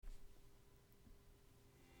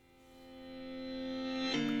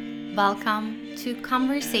Welcome to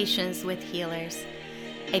Conversations with Healers,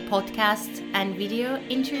 a podcast and video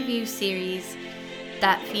interview series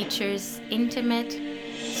that features intimate,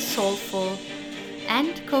 soulful,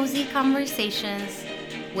 and cozy conversations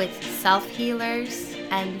with self-healers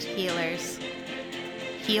and healers.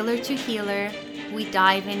 Healer to healer, we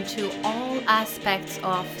dive into all aspects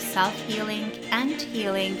of self-healing and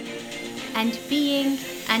healing and being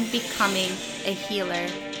and becoming a healer.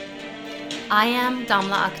 I am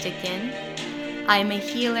Damla Aktekin. I'm a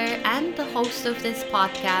healer and the host of this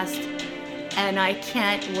podcast, and I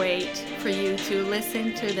can't wait for you to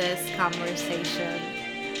listen to this conversation.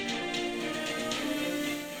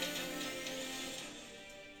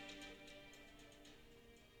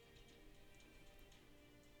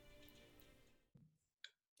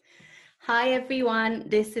 Hi everyone,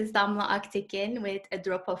 this is Damla Aktekin with A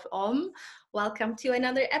Drop of Om. Welcome to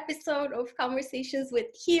another episode of Conversations with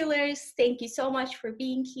Healers. Thank you so much for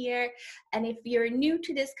being here. And if you're new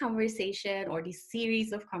to this conversation or this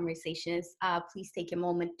series of conversations, please take a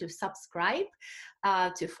moment to subscribe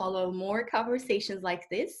to follow more conversations like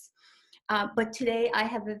this. But today I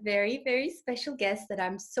have a very, very special guest that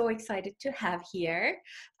I'm so excited to have here,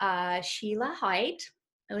 Sheila Haidt.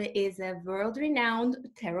 Is a world-renowned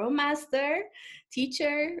tarot master,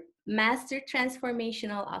 teacher, master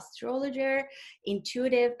transformational astrologer,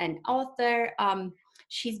 intuitive, and author.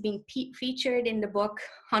 She's been featured in the book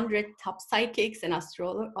 100 Top Psychics and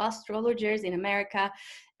Astrologers in America,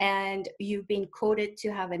 and you've been quoted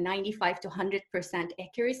to have a 95 to 100%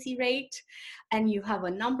 accuracy rate, and you have a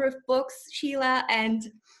number of books, Sheila, and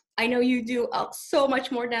I know you do so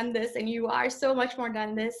much more than this, and you are so much more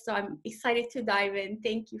than this. So I'm excited to dive in.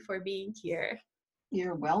 Thank you for being here.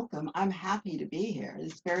 You're welcome. I'm happy to be here.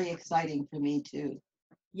 It's very exciting for me too.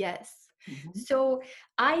 Yes. Mm-hmm. So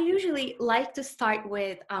I usually like to start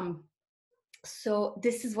with, so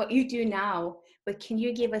this is what you do now, but can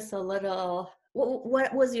you give us a little,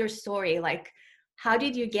 what was your story? Like, how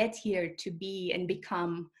did you get here to be and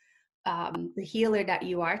become the healer that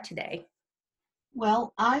you are today?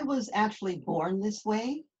 Well, I was actually born this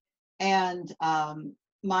way, and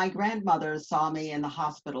my grandmother saw me in the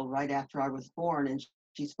hospital right after I was born, and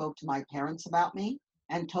she spoke to my parents about me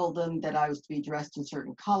and told them that I was to be dressed in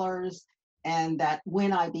certain colors, and that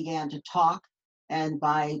when I began to talk and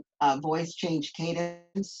my voice changed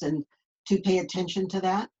cadence, and to pay attention to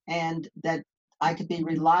that, and that I could be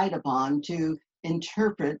relied upon to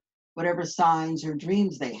interpret whatever signs or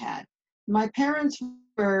dreams they had. My parents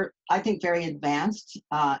were, I think, very advanced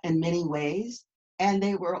in many ways, and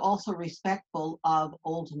they were also respectful of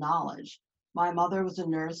old knowledge. My mother was a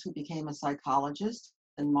nurse who became a psychologist,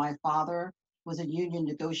 and my father was a union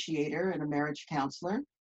negotiator and a marriage counselor.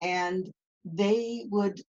 And they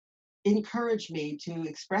would encourage me to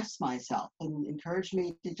express myself and encourage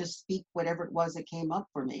me to just speak whatever it was that came up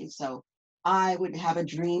for me. So I would have a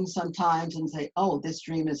dream sometimes and say, oh, this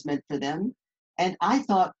dream is meant for them. And I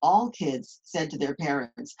thought all kids said to their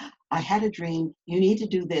parents, I had a dream, you need to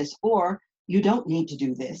do this, or you don't need to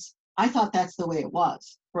do this. I thought that's the way it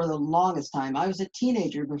was for the longest time. I was a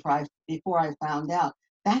teenager before I found out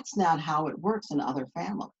that's not how it works in other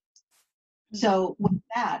families. So with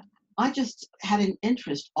that, I just had an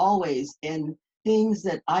interest always in things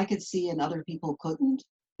that I could see and other people couldn't,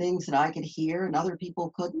 things that I could hear and other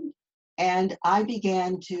people couldn't. And I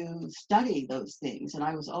began to study those things. And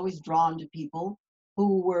I was always drawn to people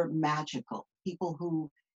who were magical, people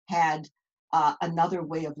who had another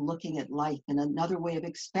way of looking at life and another way of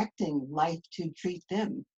expecting life to treat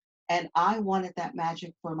them. And I wanted that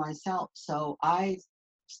magic for myself. So I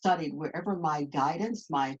studied wherever my guidance,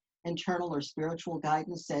 my internal or spiritual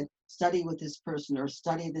guidance said, study with this person or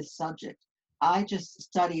study this subject. I just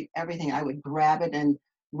studied everything. I would grab it and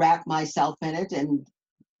wrap myself in it and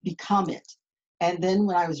become it. And then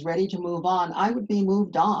when I was ready to move on, I would be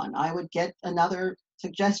moved on. I would get another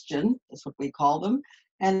suggestion, that's what we call them,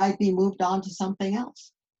 and I'd be moved on to something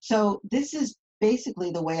else. So this is basically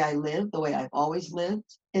the way I live, the way I've always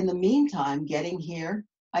lived. In the meantime, getting here,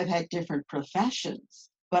 I've had different professions,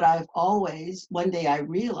 but I've always, one day I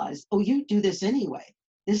realized, oh, you do this anyway.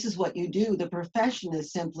 This is what you do. The profession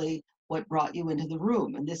is simply what brought you into the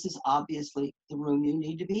room. And this is obviously the room you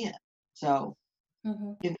need to be in. So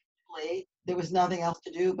Mm-hmm. eventually, there was nothing else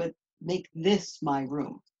to do but make this my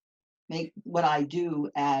room, make what I do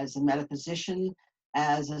as a metaphysician,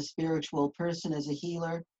 as a spiritual person, as a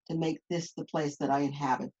healer, to make this the place that I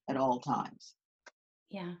inhabit at all times.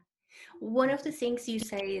 Yeah. One of the things you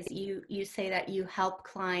say is you say that you help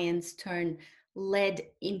clients turn lead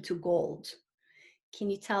into gold.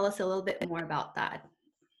 Can you tell us a little bit more about that?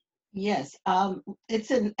 Yes,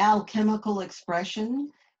 it's an alchemical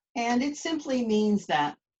expression. And it simply means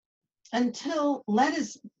that until lead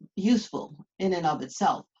is useful in and of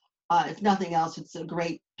itself, if nothing else, it's a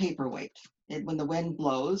great paperweight. When the wind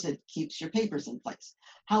blows, it keeps your papers in place.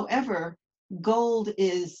 However, gold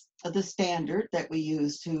is the standard that we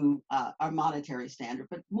use to our monetary standard,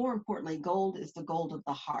 but more importantly, gold is the gold of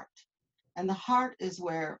the heart. And the heart is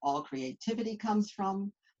where all creativity comes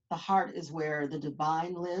from. The heart is where the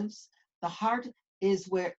divine lives. The heart is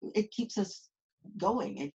where it keeps us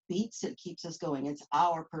going. It beats, it keeps us going. It's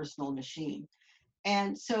our personal machine.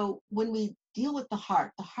 And so when we deal with the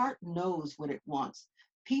heart knows what it wants.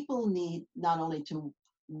 People need not only to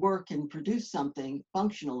work and produce something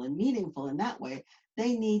functional and meaningful in that way,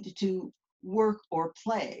 they need to work or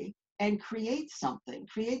play and create something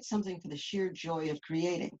for the sheer joy of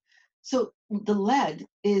creating. So the lead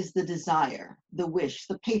is the desire, the wish,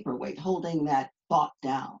 the paperweight holding that thought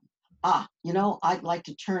down. I'd like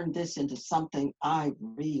to turn this into something I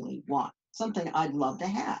really want, something I'd love to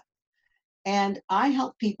have. And I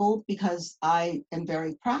help people because I am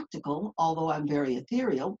very practical, although I'm very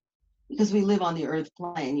ethereal, because we live on the earth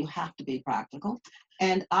plane, you have to be practical.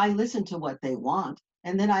 And I listen to what they want,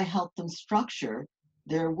 and then I help them structure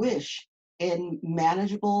their wish in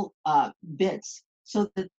manageable bits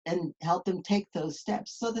and help them take those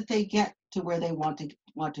steps so that they get to where they want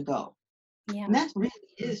to go. Yeah. And that really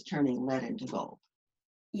is turning lead into gold.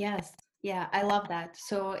 Yes. Yeah, I love that.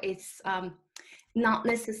 So it's not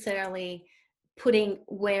necessarily putting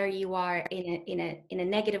where you are in a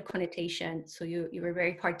negative connotation. So you were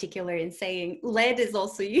very particular in saying lead is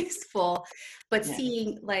also useful, but Yeah.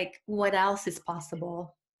 seeing like what else is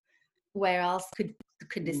possible, where else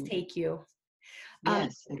could this Mm. take you?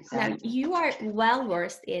 Yes, Now exactly. you are well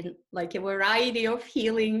versed in like a variety of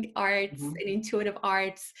healing arts Mhm. and intuitive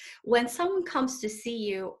arts. When someone comes to see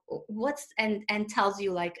you, what's and tells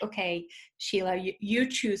you like, okay, Sheila, you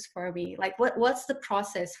choose for me. Like what's the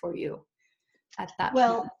process for you at that point?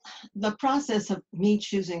 Well, the process of me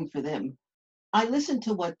choosing for them, I listen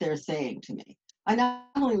to what they're saying to me. I not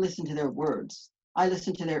only listen to their words, I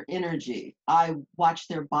listen to their energy. I watch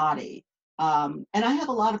their body. And I have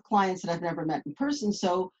a lot of clients that I've never met in person.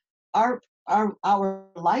 So our our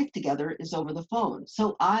life together is over the phone.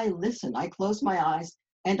 So I listen. I close my eyes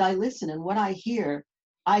and I listen. And what I hear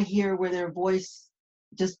where their voice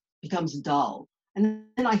just becomes dull. And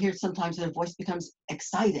then I hear sometimes their voice becomes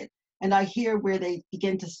excited. And I hear where they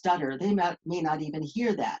begin to stutter. May not even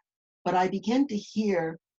hear that, but I begin to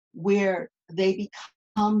hear where they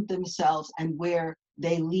become themselves and where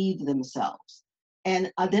they leave themselves.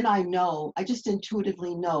 And then I just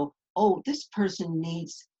intuitively know, oh, this person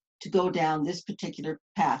needs to go down this particular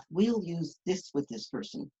path. We'll use this with this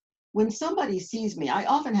person. When somebody sees me, I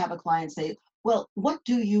often have a client say, well, what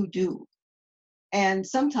do you do? And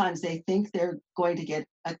sometimes they think they're going to get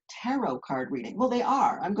a tarot card reading. Well, they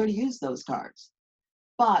are. I'm going to use those cards.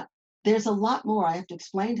 But there's a lot more I have to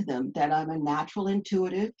explain to them, that I'm a natural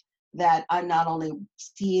intuitive, that I'm not only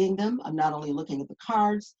seeing them, I'm not only looking at the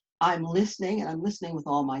cards, I'm listening, and I'm listening with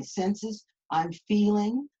all my senses. I'm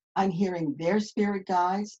feeling, I'm hearing their spirit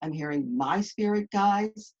guides, I'm hearing my spirit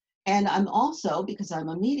guides, and I'm also, because I'm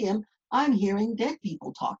a medium, I'm hearing dead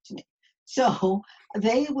people talk to me. So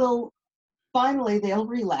they will finally they'll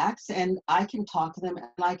relax and I can talk to them and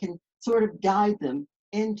I can sort of guide them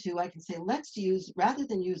into, I can say, let's use, rather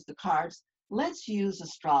than use the cards, let's use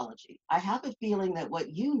astrology. I have a feeling that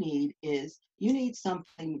what you need is you need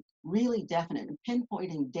something really definite, and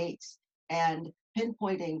pinpointing dates and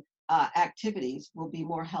pinpointing activities will be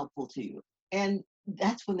more helpful to you. And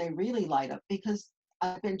that's when they really light up, because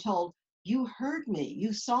I've been told, you heard me,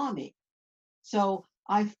 you saw me. So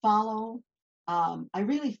I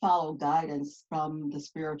really follow guidance from the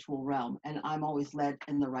spiritual realm, and I'm always led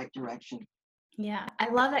in the right direction. Yeah, I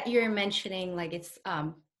love that you're mentioning like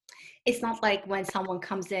it's not like when someone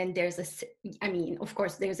comes in there's I mean, of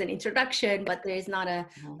course there's an introduction, but there's not a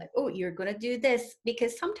Mhm. like, oh, you're going to do this,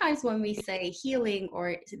 because sometimes when we say healing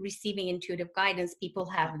or receiving intuitive guidance, people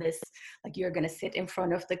have this like you're going to sit in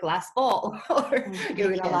front of the glass ball or you're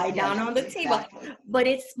going to Yes, lie yes, down on the table. exactly. But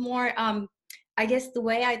it's more I guess the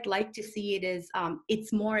way I'd like to see it is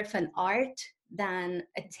it's more of an art than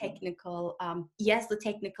a technical yes, the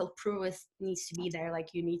technical prowess needs to be there, like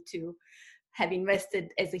you need to have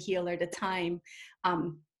invested as a healer the time.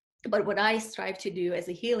 Um, but what I strive to do as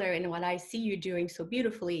a healer and what I see you doing so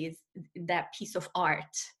beautifully is that piece of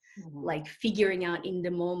art, Mhm. like figuring out in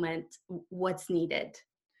the moment what's needed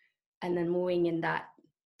and then moving in that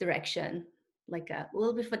direction, like a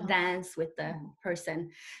little bit of a Oh, dance with the mhm.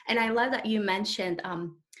 person. And I love that you mentioned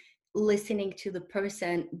listening to the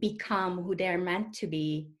person become who they're meant to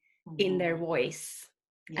be in their Mhm. voice.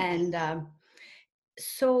 And Yes.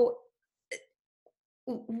 so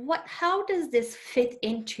how does this fit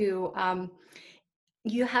into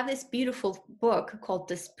you have this beautiful book called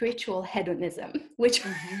The Spiritual Hedonism, which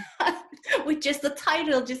Hmm. which just the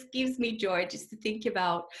title just gives me joy just to think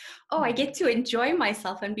about, oh, I Hmm. get to enjoy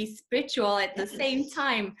myself and be spiritual at the same Yes.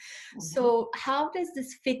 time. Hmm. So how does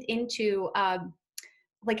this fit into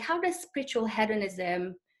like how does spiritual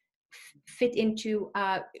hedonism fit into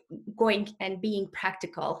going and being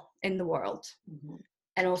practical in the world Hmm.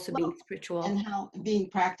 and also being Well, and spiritual? how being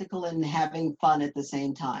practical and having fun at the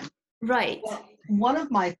same time. Right. Well, one of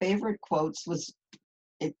my favorite quotes was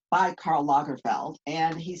by Karl Lagerfeld,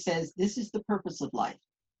 and he says, "This is the purpose of life,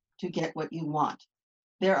 to get what you want.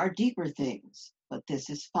 There are deeper things, but this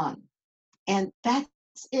is fun." And that's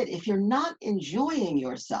it. If you're not enjoying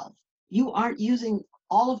yourself, you aren't using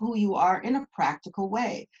all of who you are in a practical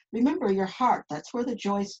way. Remember your heart, that's where the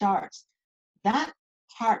joy starts. That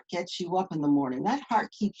heart gets you up in the morning. That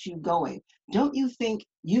heart keeps you going. Don't you think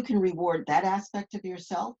you can reward that aspect of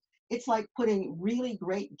yourself? It's like putting really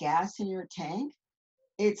great gas in your tank.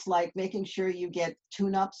 It's like making sure you get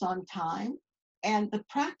tune-ups on time. And the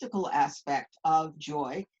practical aspect of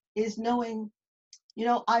joy is knowing,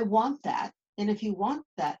 I want that. And if you want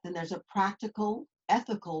that, then there's a practical,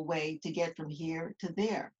 ethical way to get from here to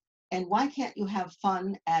there. And why can't you have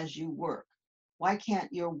fun as you work? Why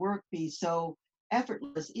can't your work be so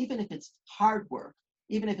effortless, even if it's hard work,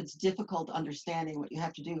 even if it's difficult understanding what you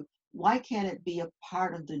have to do? Why can't it be a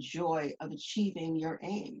part of the joy of achieving your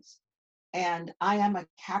aims? And I am a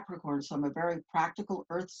Capricorn, so I'm a very practical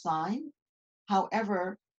earth sign.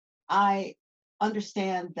 However, I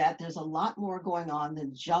understand that there's a lot more going on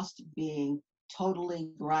than just being totally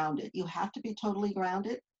grounded. You have to be totally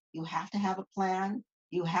grounded. You have to have a plan.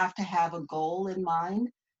 You have to have a goal in mind.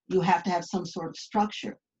 You have to have some sort of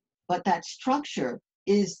structure. But that structure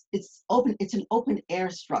it's open, it's an open air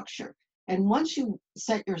structure. And once you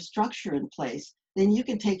set your structure in place, then you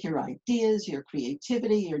can take your ideas, your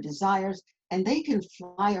creativity, your desires, and they can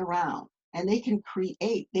fly around and they can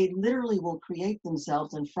create, they literally will create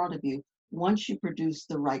themselves in front of you once you produce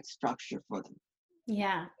the right structure for them.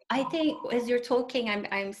 Yeah, I think as you're talking,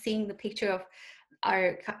 I'm seeing the picture of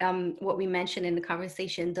our what we mentioned in the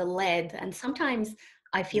conversation, the lead, and sometimes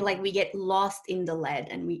I feel like we get lost in the lead,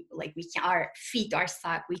 and our feet are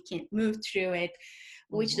stuck, we can't move through it,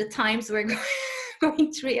 which the Mhm. times we're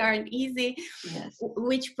going through aren't easy. Yes.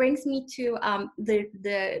 Which brings me to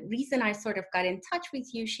the reason I sort of got in touch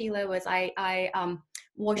with you, Sheila, was I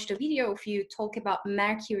watched a video of you talk about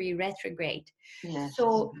Mercury retrograde. Yes.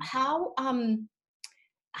 So how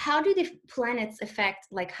do the planets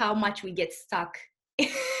affect like how much we get stuck in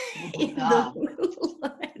Mhm. the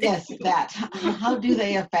Yes, that. How do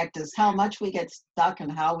they affect us? How much we get stuck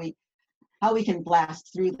and how we can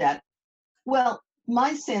blast through that. Well,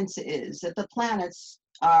 my sense is that the planets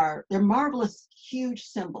they're marvelous, huge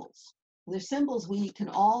symbols. They're symbols we can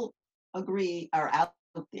all agree are out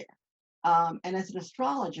there. And as an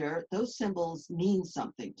astrologer, those symbols mean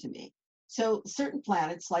something to me. So certain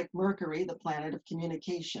planets, like Mercury, the planet of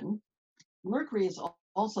communication, Mercury is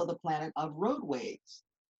also the planet of roadways,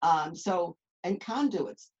 and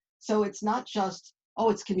conduits. So it's not just,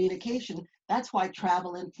 oh, it's communication. That's why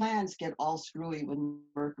travel and plans get all screwy when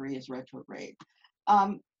Mercury is retrograde.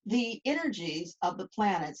 The energies of the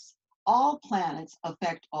planets, all planets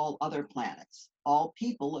affect all other planets. All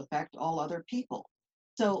people affect all other people.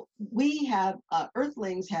 So we have,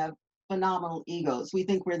 Earthlings have phenomenal egos. We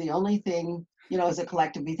think we're the only thing, as a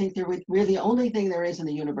collective, we think we're the only thing there is in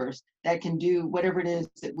the universe that can do whatever it is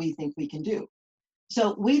that we think we can do.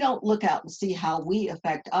 So we don't look out and see how we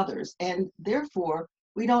affect others. And therefore,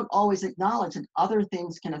 we don't always acknowledge that other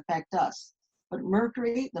things can affect us. But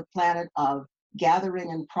Mercury, the planet of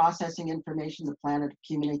gathering and processing information, the planet of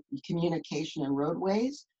communication and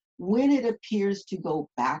roadways, when it appears to go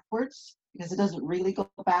backwards, because it doesn't really go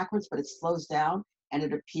backwards, but it slows down and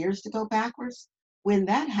it appears to go backwards, when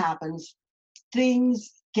that happens,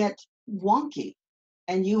 things get wonky.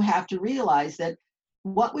 And you have to realize that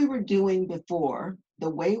what we were doing before, the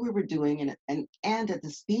way we were doing it, and at the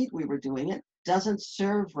speed we were doing it, doesn't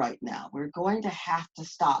serve right now. We're going to have to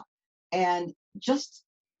stop. And just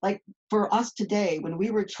like for us today, when we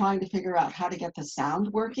were trying to figure out how to get the sound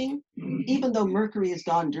working, even though Mercury has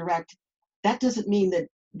gone direct, that doesn't mean that,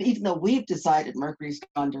 even though we've decided Mercury's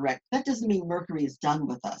gone direct, that doesn't mean Mercury is done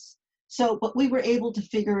with us. So, but we were able to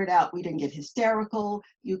figure it out. We didn't get hysterical.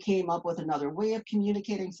 You came up with another way of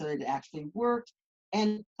communicating so that it actually worked.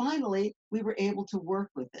 And finally, we were able to work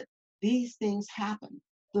with it. These things happen.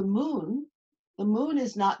 The moon, the moon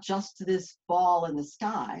is not just this ball in the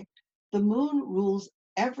sky. The moon rules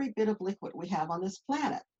every bit of liquid we have on this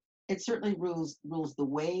planet. It certainly rules the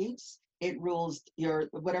waves. It rules your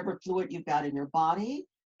whatever fluid you've got in your body.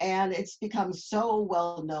 And it's become so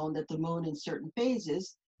well known that the moon in certain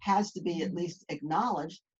phases has to be at least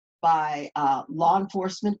acknowledged by law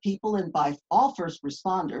enforcement people and by all first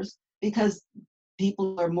responders, because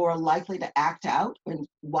people are more likely to act out when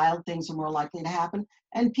wild things are more likely to happen.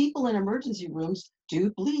 And people in emergency rooms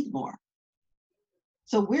do bleed more.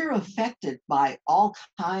 So we're affected by all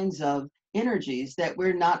kinds of energies that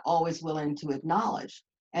we're not always willing to acknowledge.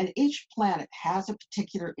 And each planet has a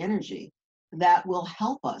particular energy that will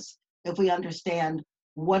help us if we understand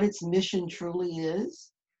what its mission truly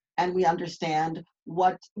is, and we understand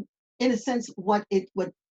what, in a sense, what it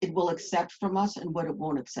will accept from us and what it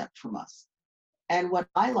won't accept from us. And what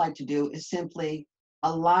I like to do is simply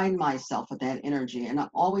align myself with that energy, and I'm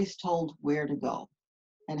always told where to go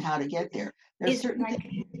and how to get there. There's It's certain like,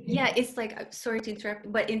 things. yeah, it's like, sorry to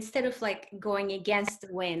interrupt, but instead of like going against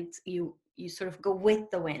the wind, you sort of go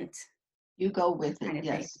with the wind, You go with it. kind of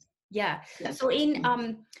thing. Yes. Yeah. Yes. So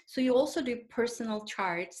so you also do personal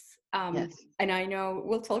charts. Yes. And I know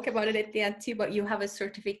we'll talk about it at the end too, but you have a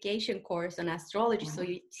certification course on astrology. So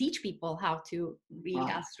you teach people how to read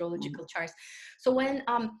Right. astrological charts. So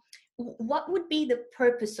what would be the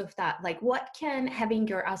purpose of that? Like, what can having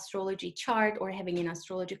your astrology chart or having an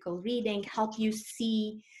astrological reading help you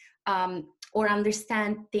see or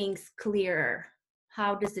understand things clearer?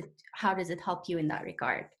 How does it help you in that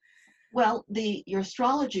regard? Well, your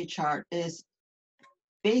astrology chart is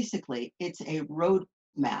basically it's a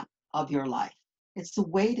roadmap of your life. It's a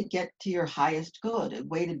way to get to your highest good, a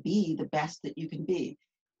way to be the best that you can be.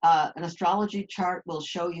 An astrology chart will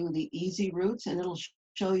show you the easy routes, and it'll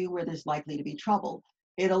show you where there's likely to be trouble.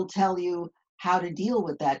 It'll tell you how to deal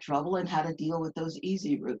with that trouble and how to deal with those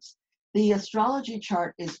easy routes. The astrology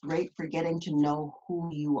chart is great for getting to know who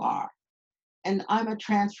you are. And I'm a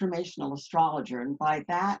transformational astrologer, and by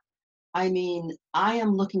that I mean, I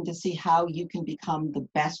am looking to see how you can become the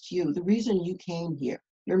best you. The reason you came here,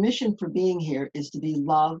 your mission for being here is to be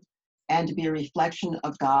loved and to be a reflection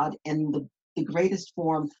of God in the greatest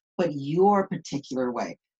form, but your particular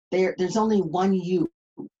way. There's only one you,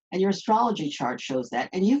 and your astrology chart shows that.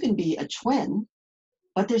 And you can be a twin,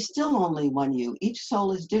 but there's still only one you. Each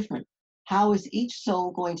soul is different. How is each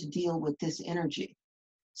soul going to deal with this energy?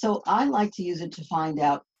 So I like to use it to find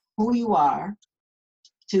out who you are,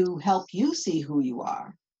 to help you see who you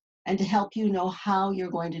are, and to help you know how you're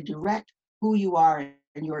going to direct who you are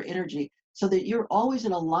and your energy, so that you're always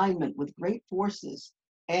in alignment with great forces,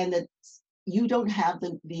 and that you don't have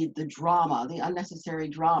the drama, the unnecessary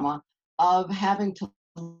drama of having to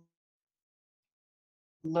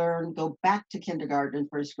learn, go back to kindergarten and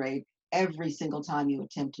first grade every single time you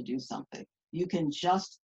attempt to do something. You can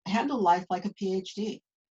just handle life like a PhD.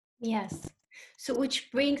 Yes. So which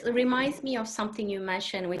reminds me of something you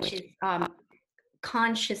mentioned, which is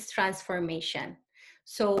conscious transformation.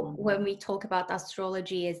 So when we talk about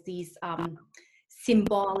astrology as these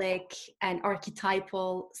symbolic and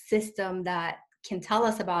archetypal system that can tell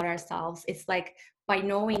us about ourselves, it's like by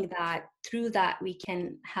knowing that, through that we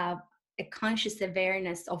can have a conscious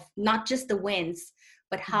awareness of not just the winds,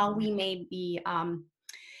 but how we may be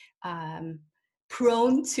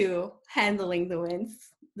prone to handling the winds.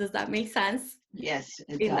 Does that make sense? Yes,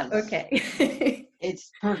 it does. Okay.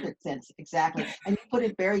 It's perfect sense, exactly. And you put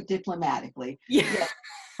it very diplomatically. Yeah. Yes,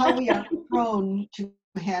 how we are prone to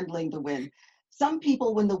handling the wind. Some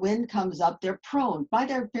people, when the wind comes up, they're prone by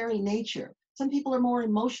their very nature. Some people are more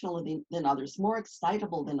emotional than others, more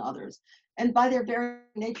excitable than others. And by their very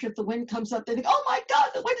nature, if the wind comes up, they think, oh my God,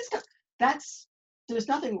 the wind is coming. There's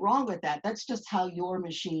nothing wrong with that. That's just how your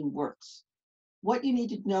machine works. What you need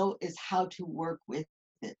to know is how to work with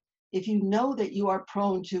it. If you know that you are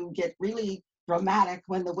prone to get really dramatic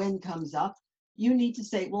when the wind comes up, you need to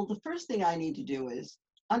say, well, the first thing I need to do is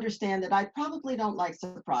understand that I probably don't like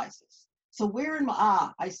surprises. So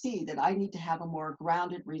I see that I need to have a more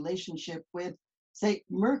grounded relationship with, say,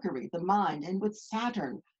 Mercury, the mind, and with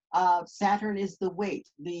Saturn. Saturn is the weight,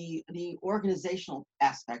 the organizational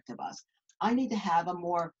aspect of us. I need to have a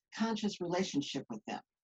more conscious relationship with them.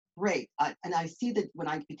 Great. And I see that when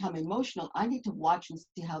I become emotional, I need to watch and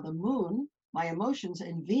see how the moon, my emotions,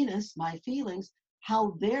 and Venus, my feelings,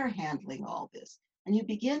 how they're handling all this. And you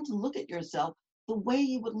begin to look at yourself the way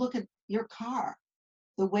you would look at your car,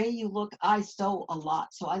 the way you look. I sew a lot.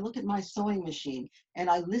 So I look at my sewing machine and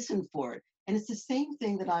I listen for it. And it's the same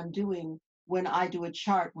thing that I'm doing when I do a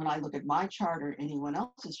chart, when I look at my chart or anyone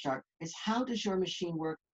else's chart, is how does your machine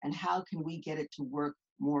work and how can we get it to work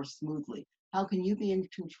more smoothly? How can you be in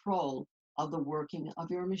control of the working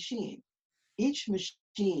of your machine? each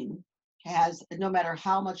machine has, no matter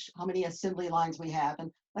how many assembly lines we have,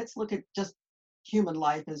 and let's look at just human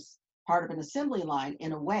life as part of an assembly line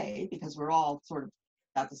in a way, because we're all sort of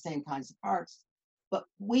got the same kinds of parts. But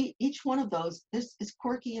each one of those, this is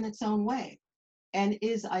quirky in its own way and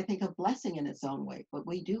is, I think, a blessing in its own way. But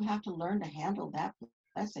we do have to learn to handle that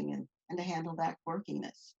blessing and to handle that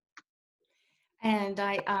quirkiness. And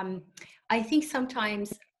I think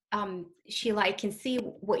sometimes, Sheila, I can see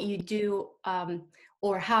what you do,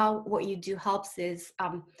 or how what you do helps is,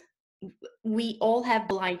 we all have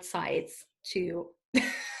blind sides to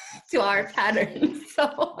to our Yes. patterns.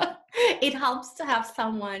 So it helps to have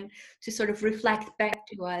someone to sort of reflect back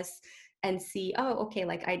to us and see, oh, okay,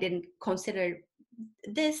 like I didn't consider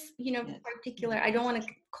this, Yes. particular, I don't want to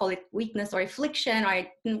call it weakness or affliction, or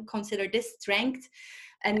I didn't consider this strength.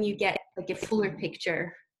 And you get like a fuller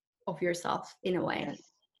picture of yourself in a way. Yes.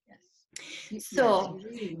 Yes. Yes, So, you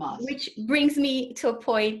really must. which brings me to a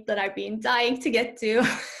point that I've been dying to get to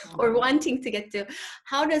or wanting to get to.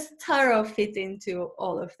 How does tarot fit into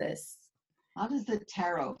all of this? How does the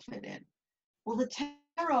tarot fit in? Well, the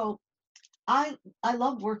tarot, I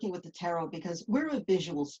love working with the tarot because we're a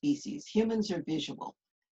visual species. Humans are visual.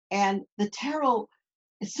 And the tarot,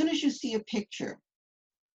 as soon as you see a picture,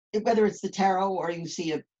 whether it's the tarot or you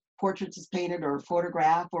see a portrait that's painted or a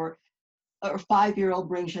photograph, or a 5-year-old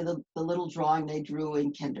brings you the little drawing they drew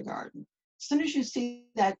in kindergarten. As soon as you see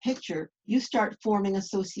that picture, you start forming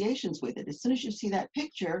associations with it. As soon as you see that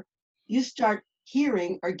picture, you start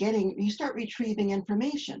hearing or you start retrieving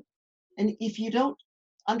information. And if you don't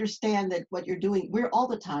understand that what you're doing, we're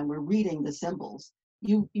reading the symbols.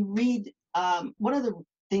 You read, one of the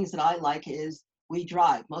things that I like is we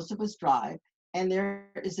drive. Most of us drive, and there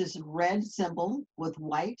is this red symbol with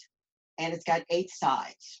white, and it's got 8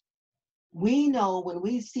 sides. We know when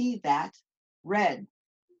we see that red,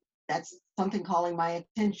 that's something calling my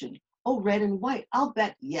attention. Oh, red and white. I'll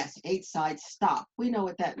bet, yes, 8 sides, stop. We know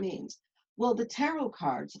what that means. Well, the tarot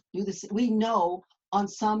cards do this. We know on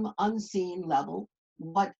some unseen level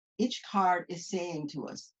what each card is saying to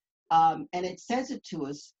us. And it says it to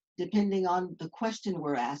us depending on the question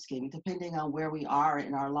we're asking, depending on where we are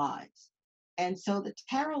in our lives. And so the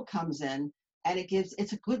tarot comes in and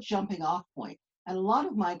it's a good jumping off point. And a lot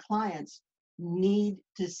of my clients need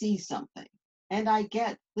to see something. And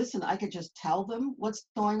listen, I could just tell them what's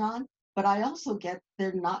going on, but I also get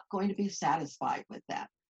they're not going to be satisfied with that.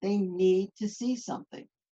 They need to see something.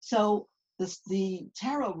 So the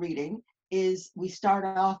tarot reading is, we start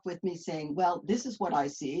off with me saying, well, this is what I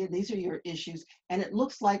see, and these are your issues, and it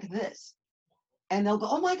looks like this. And they'll go,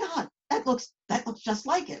 oh my God, that looks just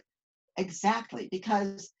like it. Exactly,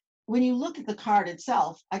 because when you look at the card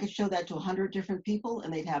itself, I could show that to 100 different people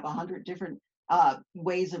and they'd have 100 different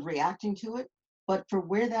ways of reacting to it. But for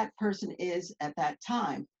where that person is at that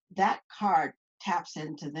time, that card taps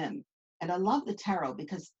into them. And I love the tarot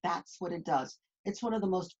because that's what it does. It's one of the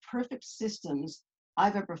most perfect systems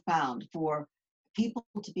I've ever found for people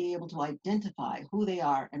to be able to identify who they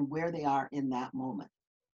are and where they are in that moment.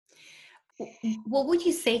 What would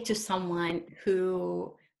you say to someone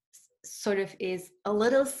who sort of is a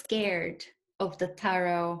little scared of the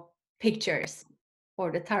tarot pictures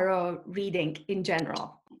or the tarot reading in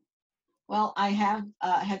general? Well, I have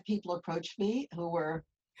had people approach me who were,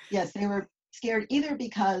 yes, they were scared either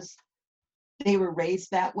because they were raised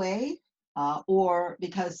that way, or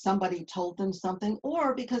because somebody told them something,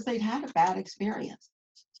 or because they'd had a bad experience.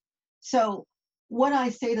 So what I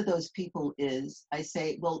say to those people is, I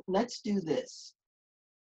say, well, let's do this.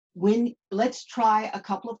 Let's try a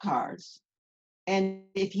couple of cards, and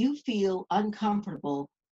if you feel uncomfortable,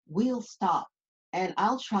 we'll stop and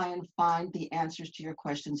I'll try and find the answers to your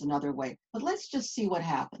questions another way. But let's just see what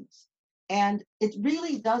happens. And it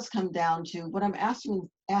really does come down to what I'm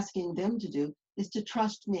asking them to do is to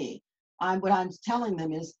trust me. What I'm telling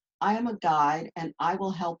them is, I am a guide and I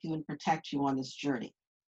will help you and protect you on this journey.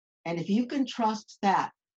 And if you can trust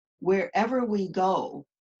that, wherever we go,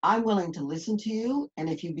 I'm willing to listen to you. And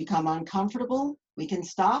if you become uncomfortable, we can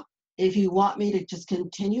stop. If you want me to just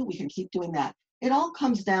continue, we can keep doing that. It all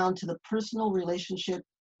comes down to the personal relationship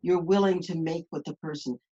you're willing to make with the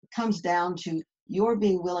person. It comes down to your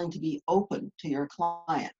being willing to be open to your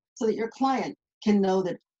client so that your client can know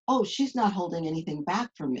that, oh, she's not holding anything back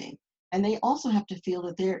from me. And they also have to feel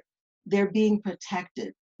that they're being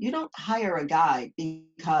protected. You don't hire a guide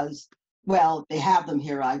because, well, they have them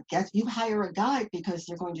here, I guess. You hire a guide because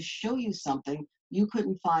they're going to show you something you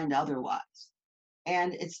couldn't find otherwise.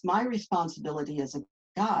 And it's my responsibility as a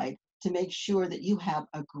guide to make sure that you have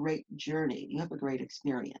a great journey, you have a great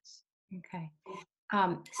experience. Okay.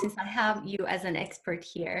 since I have you as an expert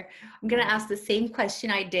here, I'm going to ask the same question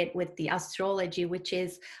I did with the astrology, which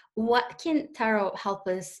is, what can tarot help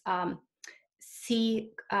us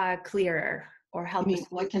see clearer, or You help us? mean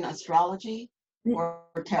what can astrology Or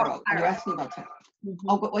or tarot? Are you tarot. asking about tarot? Mhm.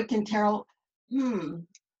 Oh, but what can tarot? Hmm.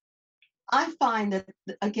 I find that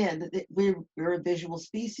again that we're a visual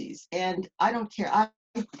species, and I don't care. I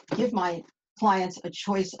give my clients a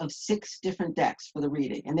choice of 6 different decks for the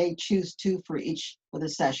reading, and they choose 2 for each for the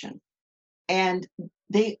session. And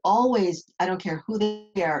they always, I don't care who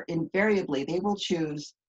they are, invariably they will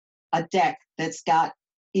choose a deck that's got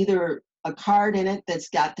either a card in it that's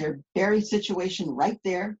got their very situation right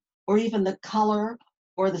there, or even the color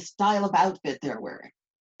or the style of outfit they're wearing.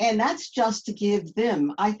 And that's just to give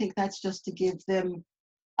them, I think that's just to give them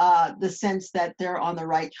the sense that they're on the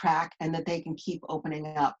right track and that they can keep opening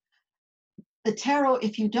up. The tarot,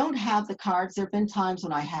 if you don't have the cards, there have been times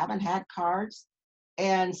when I haven't had cards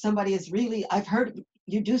and somebody is really, I've heard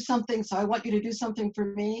you do something, so I want you to do something for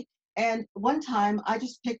me. And one time I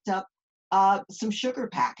just picked up some sugar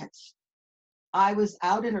packets. I was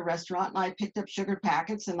out in a restaurant and I picked up sugar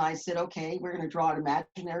packets and I said, okay, we're going to draw an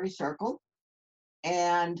imaginary circle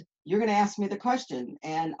and you're going to ask me the question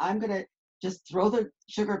and I'm going to just throw the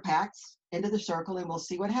sugar packs into the circle and we'll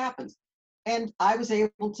see what happens. And I was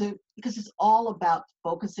able to, because it's all about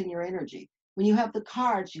focusing your energy. When you have the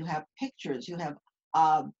cards, you have pictures,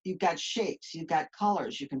 you've got shapes, you've got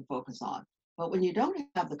colors you can focus on. But when you don't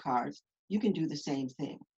have the cards, you can do the same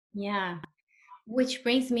thing. Yeah. Which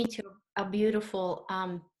brings me to a beautiful,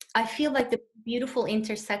 I feel like the beautiful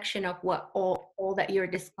intersection of what all that you're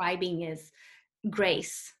describing is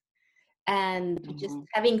grace, and just Mhm,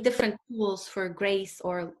 having different tools for grace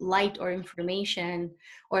or light or information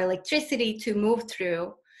or electricity to move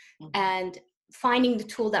through, mhm. and finding the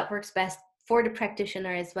tool that works best for the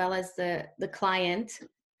practitioner as well as the client,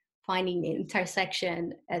 finding the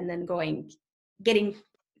intersection and then getting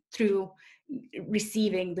through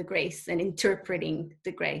receiving the grace and interpreting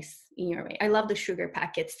the grace in your way. I love the sugar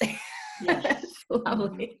packets. Yes. That's Mhm.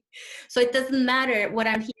 lovely. So it doesn't matter, what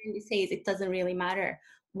I'm hearing you say is it doesn't really matter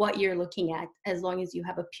what you're looking at, as long as you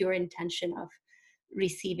have a pure intention of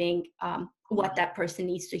receiving what Mhm. that person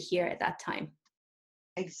needs to hear at that time.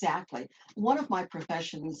 Exactly. In one of my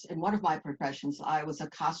professions, I was a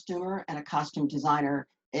costumer and a costume designer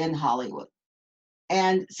in Hollywood.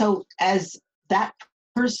 And so, as that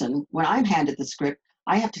person, when I'm handed the script,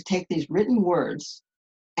 I have to take these written words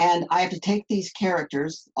and I have to take these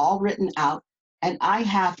characters all written out and I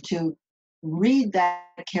have to read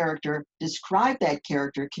that character, describe that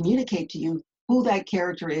character, communicate to you who that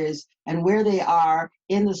character is and where they are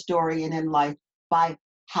in the story and in life by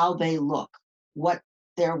how they look, what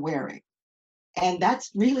they're wearing. And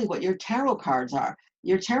that's really what your tarot cards are.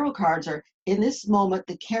 Your tarot cards are, in this moment,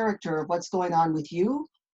 the character of what's going on with you,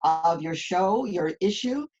 of your show, your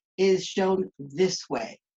issue, is shown this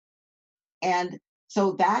way. And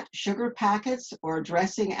so that sugar packets or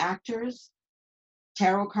dressing actors,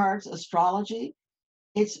 tarot cards, astrology,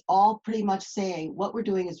 it's all pretty much saying what we're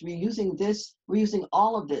doing is we're using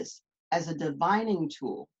all of this as a divining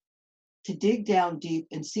tool to dig down deep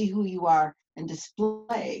and see who you are and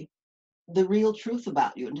display the real truth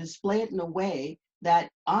about you and display it in a way that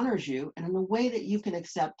honors you and in a way that you can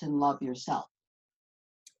accept and love yourself.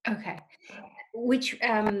 Okay. Which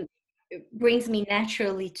brings me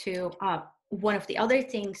naturally to one of the other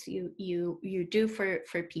things you do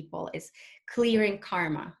for people is clearing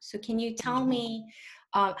karma. So can you tell Mhm. me,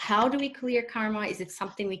 how do we clear karma? Is it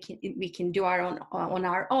something we can do on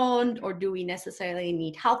our own, or do we necessarily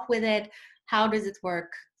need help with it? How does it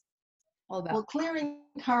work? All about. Well, clearing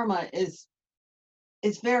karma is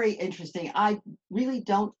very interesting. I really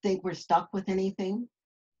don't think we're stuck with anything.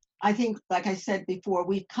 I think, like I said before,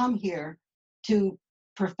 we've come here to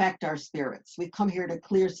perfect our spirits. We've come here to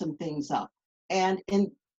clear some things up. And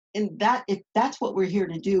in that, if that's what we're here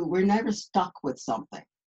to do, we're never stuck with something.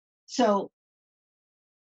 So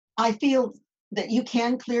I feel that you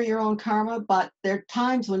can clear your own karma, but there are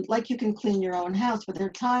times when, like you can clean your own house, but there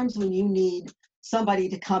are times when you need somebody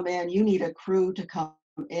to come in, you need a crew to come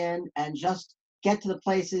in and just get to the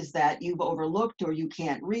places that you've overlooked or you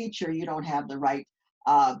can't reach or you don't have the right,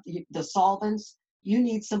 the solvents. You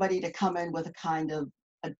need somebody to come in with a kind of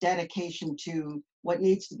a dedication to what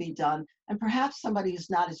needs to be done. And perhaps somebody who's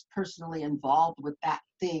not as personally involved with that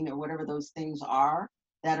thing or whatever those things are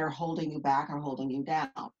that are holding you back or holding you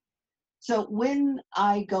down. So when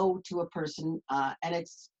I go to a person and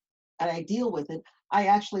I deal with it,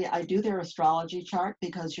 I do their astrology chart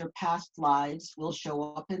because your past lives will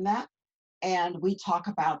show up in that, and we talk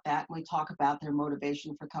about that. We talk about their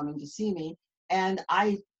motivation for coming to see me, And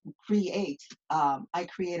create, I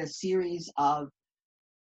create a series of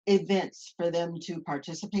events for them to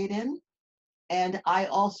participate in. And I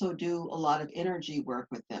also do a lot of energy work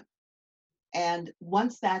with them. And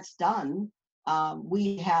once that's done,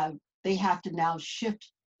 they have to now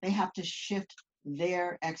shift, they have to shift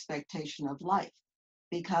their expectation of life.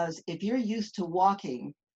 Because if you're used to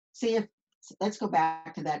walking, say if, let's go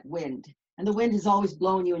back to that wind, and the wind is always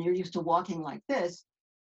blowing you and you're used to walking like this,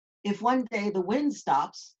 if one day the wind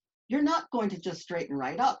stops, you're not going to just straighten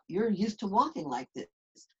right up. You're used to walking like this.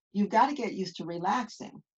 You've got to get used to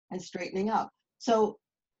relaxing and straightening up. So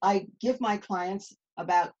I give my clients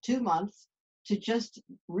about 2 months to just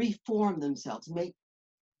reform themselves, make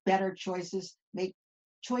better choices, make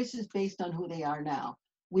choices based on who they are now.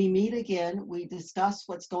 We meet again, we discuss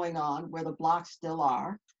what's going on, where the blocks still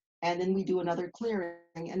are, and then we do another clearing,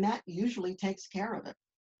 and that usually takes care of it.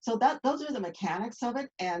 So those are the mechanics of it,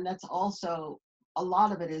 and that's also, a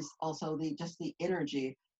lot of it is also just the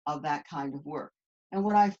energy of that kind of work. And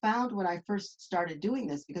what I found when I first started doing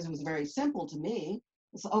this, because it was very simple to me,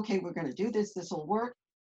 it's okay, we're going to do this, this will work,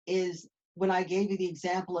 is when I gave you the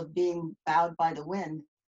example of being bowed by the wind,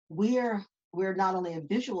 we're not only a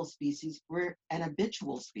visual species, we're an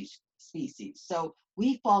habitual species. So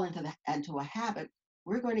we fall into a habit.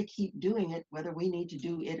 We're going to keep doing it whether we need to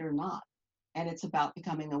do it or not. And it's about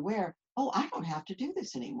becoming aware, oh, I don't have to do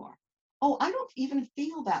this anymore. Oh, I don't even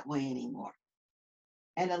feel that way anymore.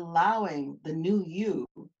 And allowing the new you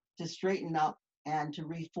to straighten up and to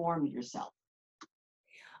reform yourself.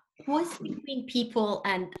 What's between people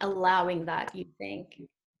and allowing that, you think?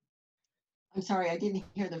 I'm sorry, I didn't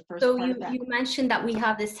hear the first So part of that. you mentioned that we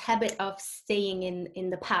have this habit of staying in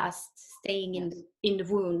the past, staying Yes. in the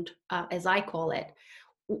wound, as I call it.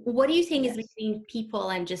 What do you think is Yes. between people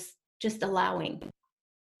and just allowing?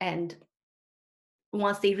 And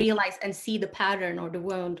once they realize and see the pattern or the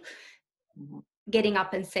wound, Mhm. getting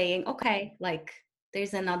up and saying, okay, like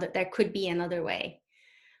there could be another way.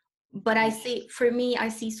 But I see, for me, I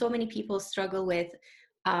see so many people struggle with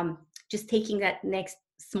just taking that next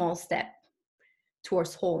small step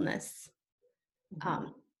towards wholeness,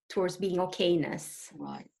 Mhm. towards being okayness.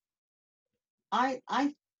 Right.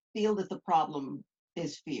 I feel that the problem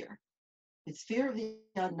is fear. It's fear of the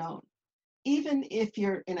unknown. Even if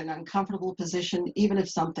you're in an uncomfortable position, even if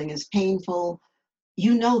something is painful,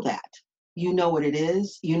 you know that. You know what it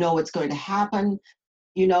is. You know what's going to happen.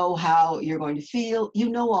 You know how you're going to feel. You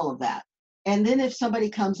know all of that. And then if somebody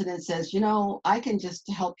comes in and says, I can just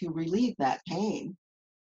help you relieve that pain,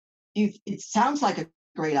 it sounds like a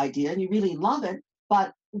great idea and you really love it,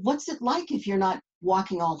 but what's it like if you're not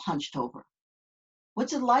walking all hunched over?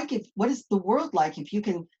 What's it like what is the world like if you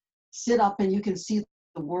can sit up and you can see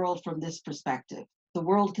the world from this perspective? The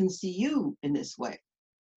world can see you in this way.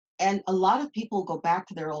 And a lot of people go back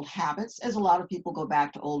to their old habits, as a lot of people go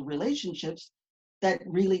back to old relationships that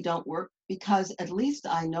really don't work, because at least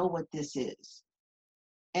I know what this is.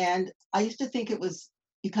 And I used to think it was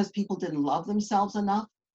because people didn't love themselves enough.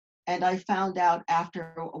 And I found out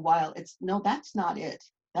after a while, no, that's not it.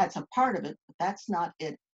 That's a part of it, but that's not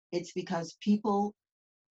it. It's because people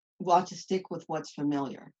want to stick with what's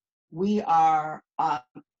familiar. We are,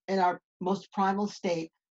 in our most primal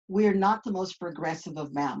state, we're not the most progressive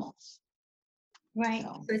of mammals. Right.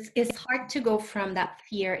 So, So it's hard to go from that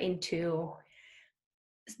fear into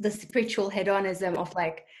the spiritual hedonism of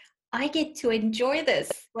like, I get to enjoy this.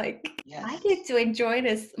 Like, yes. I get to enjoy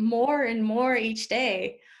this more and more each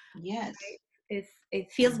day. Yes.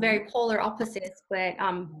 It feels very polar opposites, but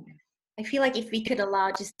I feel like if we could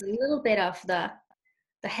allow just a little bit of the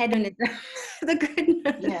hedonism, the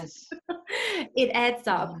goodness, Yes. it adds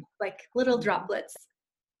up like little Mhm. droplets.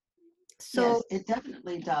 So Yes, it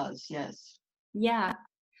definitely does. Yes. yeah,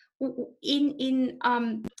 in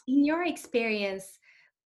your experience,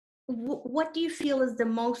 what do you feel is the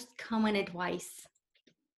most common advice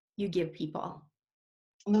you give people?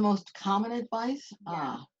 The most common advice?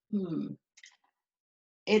 Yeah.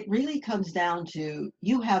 It really comes down to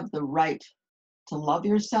you have the right to love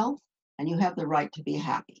yourself and you have the right to be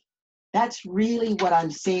happy. That's really what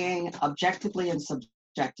I'm seeing objectively and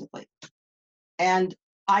subjectively. And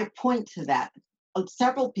I point to that.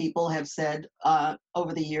 Several people have said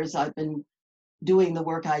over the years I've been doing the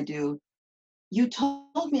work I do, you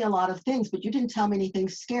told me a lot of things, but you didn't tell me anything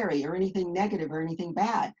scary or anything negative or anything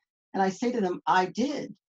bad. And I say to them, I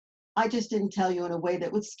did. I just didn't tell you in a way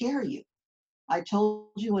that would scare you. I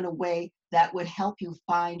told you in a way that would help you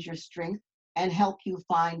find your strength and help you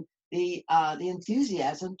find the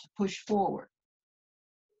enthusiasm to push forward.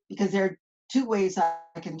 Because there are two ways I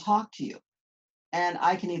can talk to you, and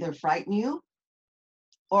I can either frighten you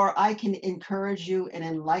or I can encourage you and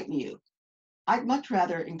enlighten you. I'd much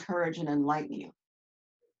rather encourage and enlighten you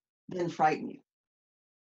than frighten you,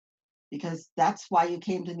 because that's why you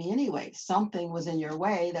came to me anyway. Something was in your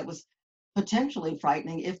way that was potentially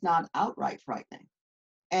frightening, if not outright frightening.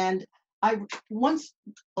 And I once,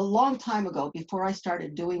 a long time ago, before I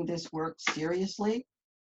started doing this work seriously,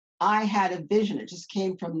 I had a vision. It just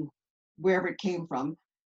came from wherever it came from.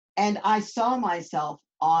 And I saw myself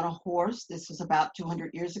on a horse. This was about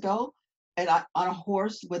 200 years ago, and on a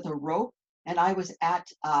horse with a rope. And I was at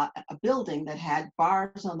a building that had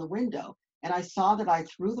bars on the window. And I saw that I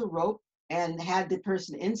threw the rope and had the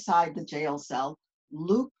person inside the jail cell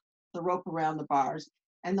loop the rope around the bars.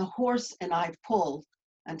 And the horse and I pulled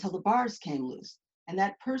until the bars came loose. And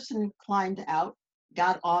that person climbed out,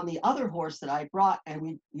 got on the other horse that I brought, and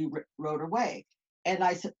we rode away. And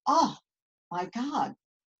I said, oh my God,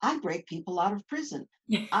 I break people out of prison.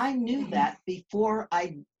 I knew that before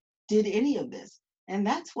I did any of this. And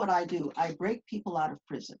that's what I do. I break people out of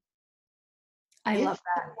prison. I If love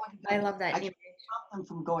that. I love that I can image. stop them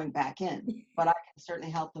from going back in, but I can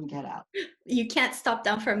certainly help them get out. You can't stop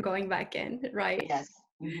them from going back in, right? Yes.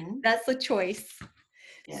 Mm-hmm. That's a choice.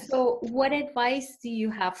 Yes. So what advice do you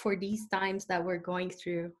have for these times that we're going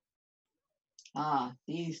through?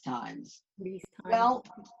 These times. These times. Well,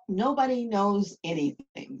 nobody knows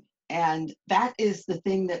anything. And that is the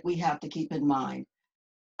thing that we have to keep in mind.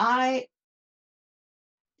 I,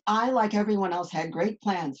 like everyone else, had great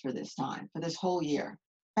plans for this time, for this whole year,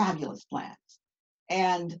 fabulous plans.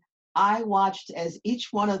 And I watched as each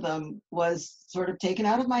one of them was sort of taken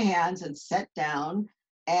out of my hands and set down.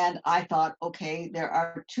 And I thought, okay, there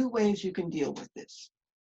are two ways you can deal with this.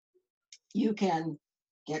 You can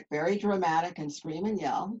get very dramatic and scream and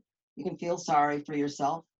yell. You can feel sorry for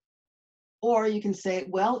yourself. Or you can say,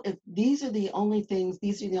 well, if these are the only things,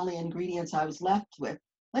 these are the only ingredients I was left with,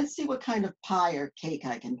 let's see what kind of pie or cake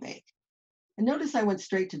I can bake. And notice I went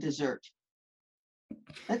straight to dessert.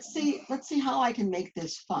 Let's see how I can make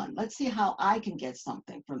this fun. Let's see how I can get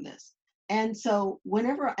something from this. And so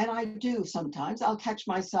whenever, and I do sometimes, I'll catch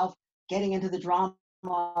myself getting into the drama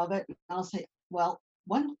of it. And I'll say, well,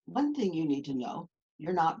 one thing you need to know,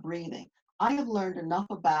 you're not breathing. I have learned enough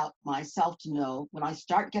about myself to know when I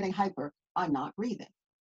start getting hyper, I'm not breathing.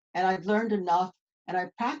 And I've learned enough and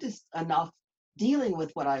I've practiced enough dealing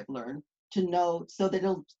with what I've learned to know so that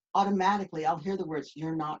it'll automatically, I'll hear the words,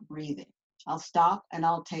 you're not breathing. I'll stop and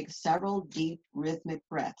I'll take several deep rhythmic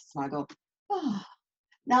breaths. And I go, oh.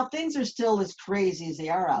 Now things are still as crazy as they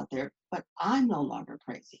are out there, but I'm no longer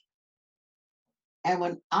crazy. And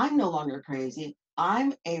when I'm no longer crazy,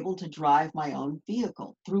 I'm able to drive my own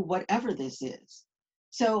vehicle through whatever this is.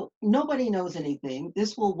 So nobody knows anything.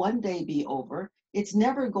 This will one day be over. It's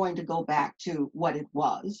never going to go back to what it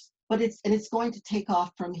was, but it's going to take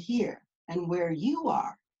off from here. And where you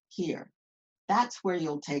are here, that's where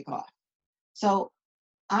you'll take off. So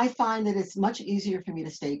I find that it's much easier for me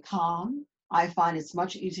to stay calm. I find it's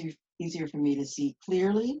much easier for me to see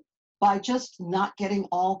clearly by just not getting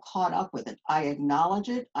all caught up with it. I acknowledge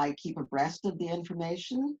it, I keep abreast of the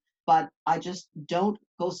information, but I just don't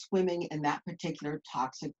go swimming in that particular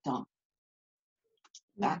toxic dump.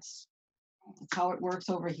 That's how it works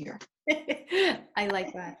over here. I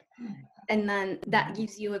like that. And then that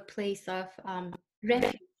gives you a place of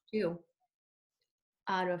refuge too.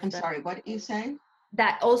 I'm sorry, what are you saying?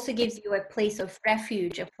 That also gives you a place of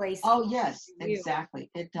refuge, a place. Oh, yes, exactly.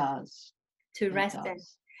 It does. To rest in.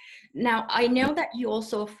 Now, I know that you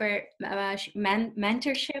also offer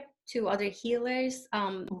mentorship to other healers,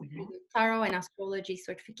 tarot and astrology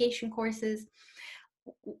certification courses.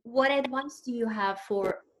 What advice do you have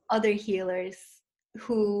for other healers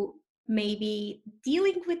who may be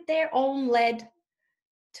dealing with their own lead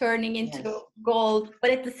turning into gold,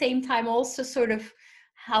 but at the same time also sort of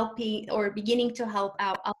helping or beginning to help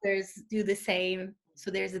out others do the same?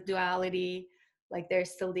 So there's a duality, like they're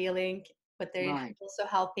still dealing, but they're also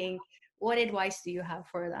helping. What advice do you have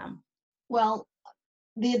for them? Well,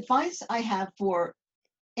 the advice I have for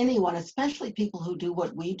anyone, especially people who do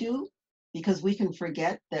what we do, because we can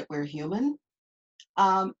forget that we're human,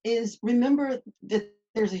 is remember that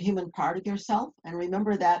there's a human part of yourself, and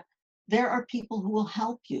remember that there are people who will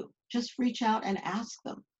help you. Just reach out and ask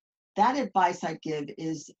them. That advice I give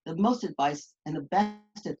is the most advice, and the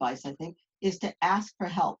best advice, I think, is to ask for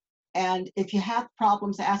help. And if you have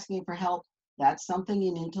problems asking for help, that's something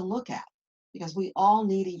you need to look at, because we all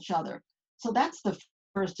need each other. So that's the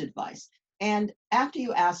first advice. And after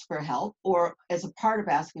you ask for help, or as a part of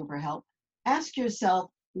asking for help, ask yourself,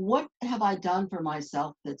 what have I done for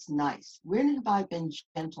myself that's nice? When have I been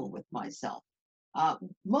gentle with myself?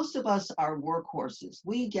 Most of us are workhorses.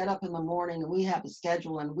 We get up in the morning and we have a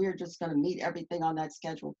schedule and we're just going to meet everything on that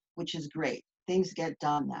schedule, which is great. Things get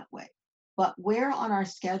done that way. But where on our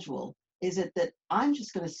schedule is it that I'm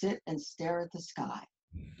just going to sit and stare at the sky?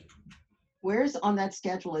 Where's on that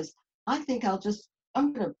schedule is I think I'm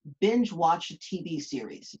going to binge watch a TV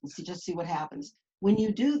series and just see what happens. When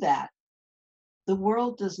you do that, the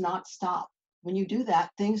world does not stop. When you do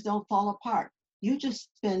that, things don't fall apart. You just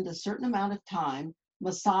spend a certain amount of time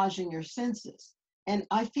massaging your senses. And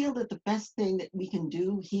I feel that the best thing that we can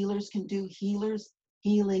do, healers can do, healers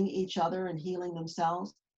healing each other and healing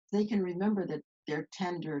themselves, they can remember that they're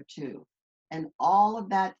tender too. And all of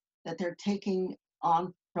that they're taking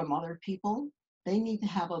on from other people, they need to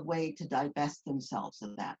have a way to divest themselves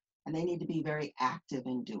of that. And they need to be very active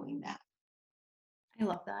in doing that. I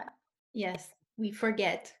love that. Yes, we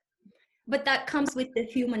forget. But that comes with the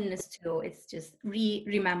humanness too. It's just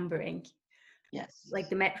remembering. Yes. Like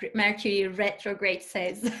the Mercury retrograde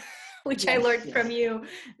says, which I Yes, learned yes. from you,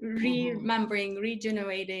 remembering,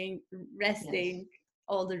 regenerating, resting, Yes.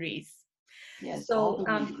 all the Re's. Yes, all So,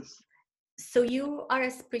 the reasons. so you are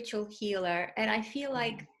a spiritual healer, and I feel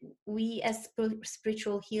like we as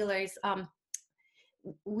spiritual healers,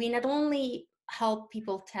 we not only help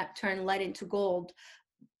people turn lead into gold,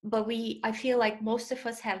 but I feel like most of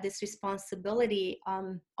us have this responsibility,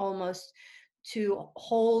 almost, to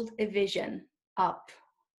hold a vision up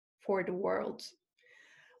for the world.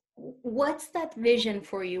 What's that vision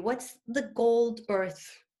for you? What's the gold earth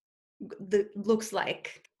looks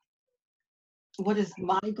like? What does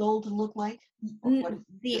my goal to look like?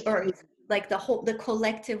 The earth, like the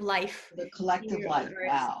collective life The collective here on life. earth.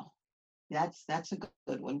 Wow. That's a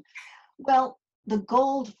good one. Well, the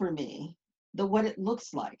gold for me, what it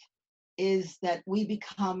looks like is that we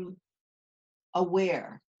become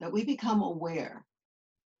aware,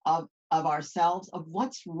 of ourselves, of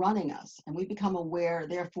what's running us, and we become aware,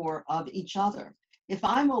 therefore, of each other. If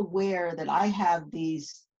I'm aware that I have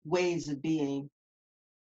these ways of being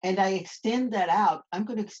and I extend that out, I'm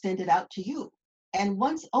going to extend it out to you. And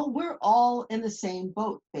we're all in the same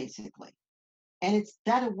boat, basically. And it's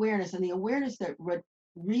that awareness, and the awareness that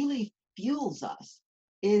really fuels us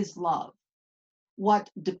is love. What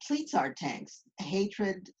depletes our tanks,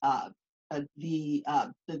 hatred, the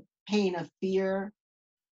pain of fear,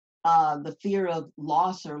 the fear of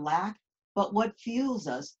loss or lack. But what fuels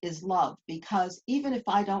us is love, because even if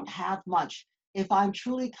I don't have much, if I'm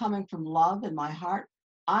truly coming from love in my heart,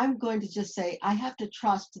 I'm going to just say, I have to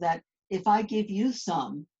trust that if I give you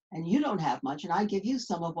some and you don't have much, and I give you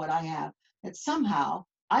some of what I have, that somehow,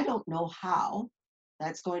 I don't know how,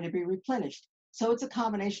 that's going to be replenished. So it's a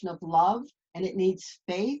combination of love, and it needs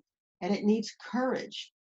faith, and it needs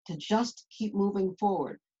courage to just keep moving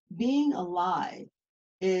forward. Being alive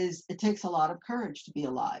it takes a lot of courage to be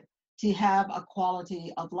alive. To have a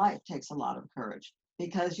quality of life takes a lot of courage,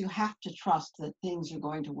 because you have to trust that things are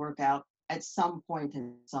going to work out at some point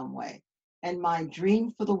in some way. And my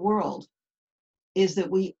dream for the world is that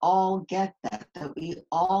we all get that we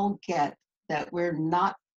all get that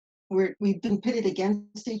we've been pitted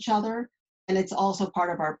against each other, and it's also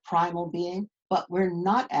part of our primal being, but we're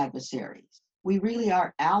not adversaries. We really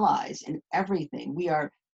are allies in everything. We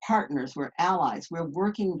are partners, we're allies, we're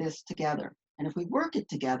working this together. And if we work it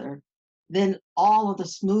together, then all of the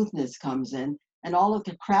smoothness comes in and all of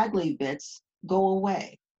the craggly bits go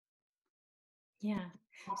away. Yeah.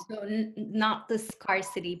 So not the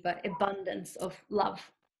scarcity, but abundance of love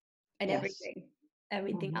and Yes.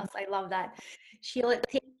 everything else. I love that. Sheila,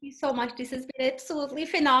 thank you so much. This has been absolutely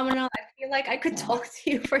phenomenal. I feel like I could talk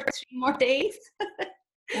to you for 3 more days.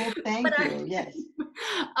 Well, thank you. Yes.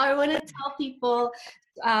 I want to tell people,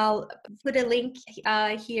 I'll put a link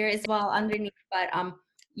here as well underneath, but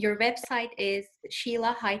your website is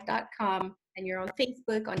sheilahite.com, and you're on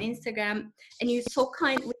Facebook, on Instagram, and you so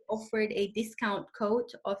kindly offered a discount code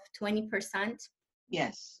of 20%.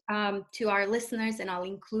 Yes. To our listeners, and I'll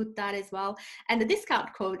include that as well. And the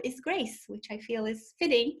discount code is GRACE, which I feel is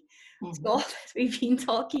fitting to all that we've been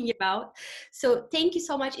talking about. So thank you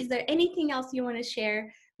so much. Is there anything else you want to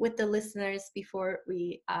share with the listeners before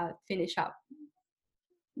we finish up?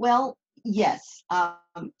 Well, yes.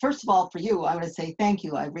 First of all, for you, I want to say thank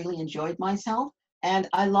you. I really enjoyed myself, and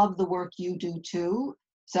I love the work you do too.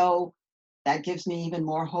 So that gives me even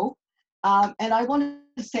more hope. And I want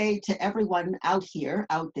to say to everyone out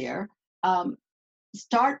there,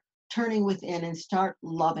 start turning within and start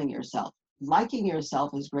loving yourself. Liking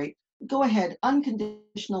yourself is great. Go ahead,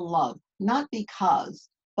 unconditional love, not because,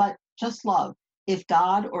 but just love. If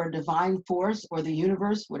God or a divine force or the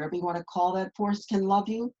universe, whatever you want to call that force, can love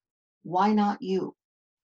you, why not you?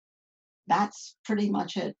 that's pretty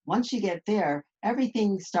much it. Once you get there,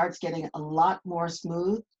 everything starts getting a lot more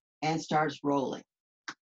smooth and starts rolling.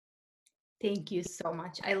 Thank you so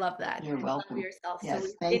much. I love that. You're Love welcome. yourself. So Yes,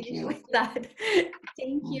 we thank finish you. with that.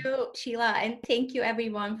 Thank Mm. you, Sheila, and thank you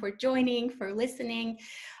everyone for joining, for listening.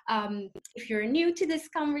 If you're new to this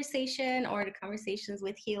conversation or the Conversations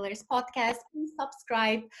with Healers podcast, please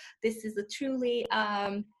subscribe. This is a truly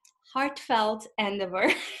heartfelt endeavor.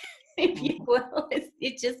 If you will,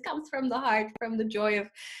 it just comes from the heart, from the joy of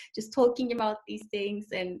just talking about these things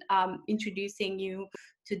and introducing you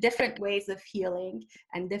to different ways of healing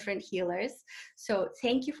and different healers. So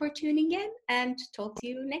thank you for tuning in, and talk to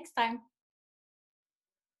you next time.